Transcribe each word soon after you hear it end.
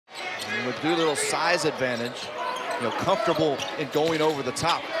With Doolittle size advantage, comfortable in going over the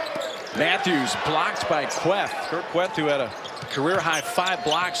top. Matthews blocked by Queth. Kurt Queth, who had a career-high 5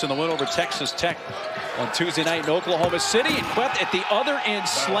 blocks in the win over Texas Tech on Tuesday night in Oklahoma City. And Queth at the other end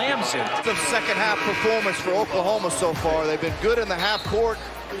slams it. The second half performance for Oklahoma so far. They've been good in the half court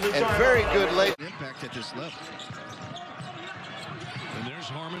and very good late. Impact at this level. And there's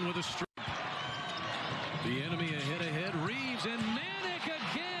Harmon with a strike. The enemy ahead. Reaves and Manic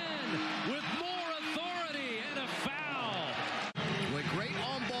again with more authority and a foul. With great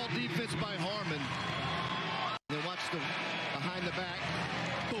on-ball defense by Harmon. Then watch the behind the back.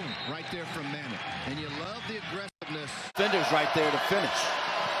 Boom, right there from Manic. And you love the aggressiveness. Defenders right there to finish.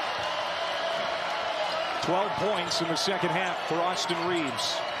 12 points in the second half for Austin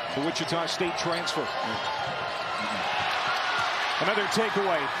Reaves, the Wichita State transfer. Another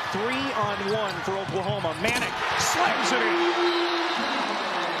takeaway. 3-on-1 for Oklahoma. Manic slams it in.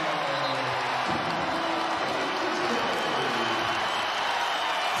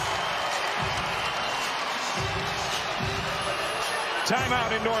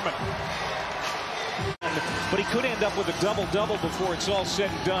 Timeout in Norman. But he could end up with a double-double before it's all said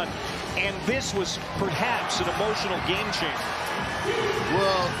and done. And this was perhaps an emotional game changer.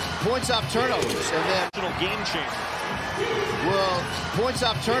 Well, points off turnovers and then Emotional game changer. well, points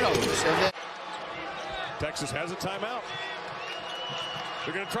off turnovers and then Texas has a timeout.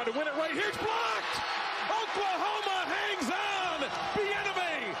 They're going to try to win it right here. It's blocked. Oklahoma hangs on.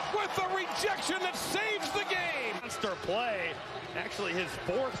 Bieniemy with the rejection that saves the game. Monster play. Actually, his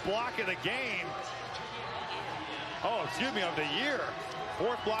 4th block of the game. Oh, excuse me, of the year.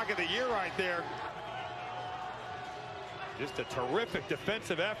 4th block of the year right there. Just a terrific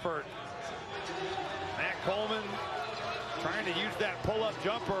defensive effort. Matt Coleman trying to use that pull-up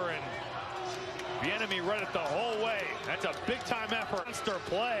jumper, and Bieniemy read it the whole way. That's a big-time effort. Monster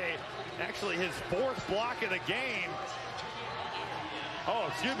play. Actually, his 4th block of the game. Oh,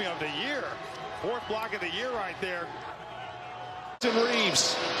 excuse me, of the year. 4th block of the year right there.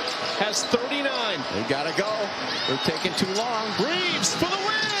 Reaves has 39. they gotta go. They're taking too long. Reaves for the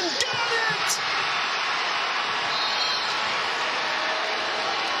win. Got it!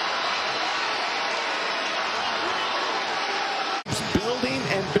 Building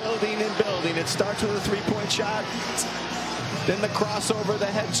and building and building. It starts with a 3-point shot. Then the crossover, the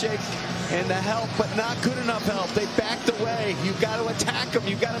head shake, and the help, but not good enough help. They backed away. You've got to attack him.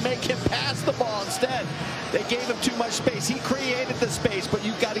 You've got to make him pass the ball instead. They gave him too much space. He created the space, but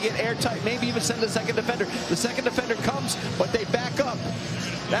you've got to get airtight. Maybe even send the second defender. The second defender comes, but they back up.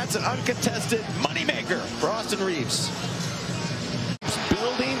 That's an uncontested moneymaker for Austin Reaves.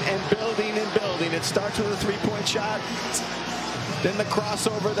 Building and building and building. It starts with a 3-point shot. Then the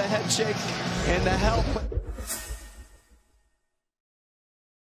crossover, the head shake, and the help.